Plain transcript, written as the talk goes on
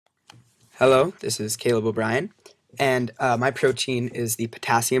Hello, this is Caleb O'Brien, and my protein is the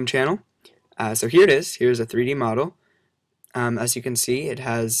potassium channel. So here it is. Here's a 3D model. As you can see, it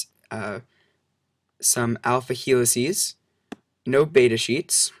has some alpha helices, no beta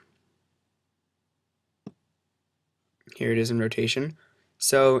sheets. Here it is in rotation.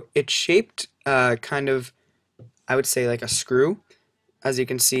 So it's shaped kind of, I would say, like a screw. As you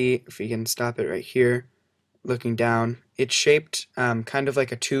can see, if you can stop it right here, looking down, it's shaped kind of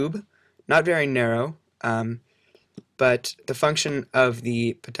like a tube, not very narrow. But the function of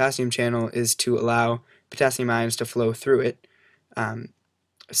the potassium channel is to allow potassium ions to flow through it.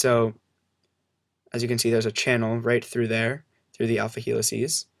 So as you can see, there's a channel right through there, through the alpha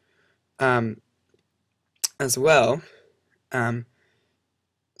helices. As well,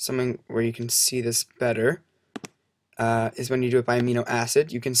 something where you can see this better is when you do it by amino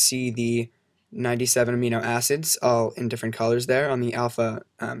acid. You can see the 97 amino acids all in different colors there on the alpha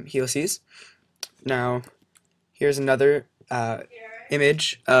helices. Now, here's another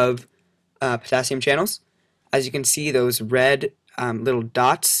image of potassium channels. As you can see, those red little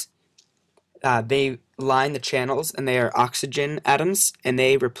dots, they line the channels, and they are oxygen atoms, and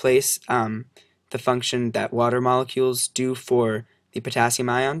they replace the function that water molecules do for the potassium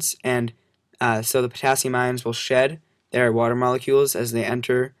ions. And so the potassium ions will shed their water molecules as they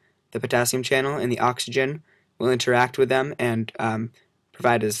enter the potassium channel, and the oxygen will interact with them and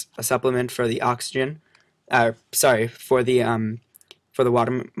provide as a supplement for the oxygen. For the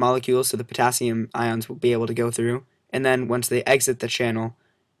water molecules, so the potassium ions will be able to go through. And then once they exit the channel,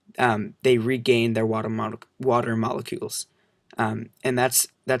 they regain their water molecules. And that's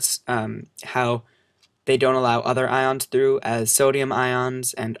how they don't allow other ions through, as sodium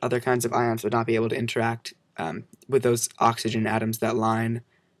ions and other kinds of ions would not be able to interact with those oxygen atoms that line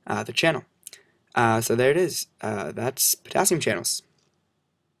the channel. So there it is. That's potassium channels.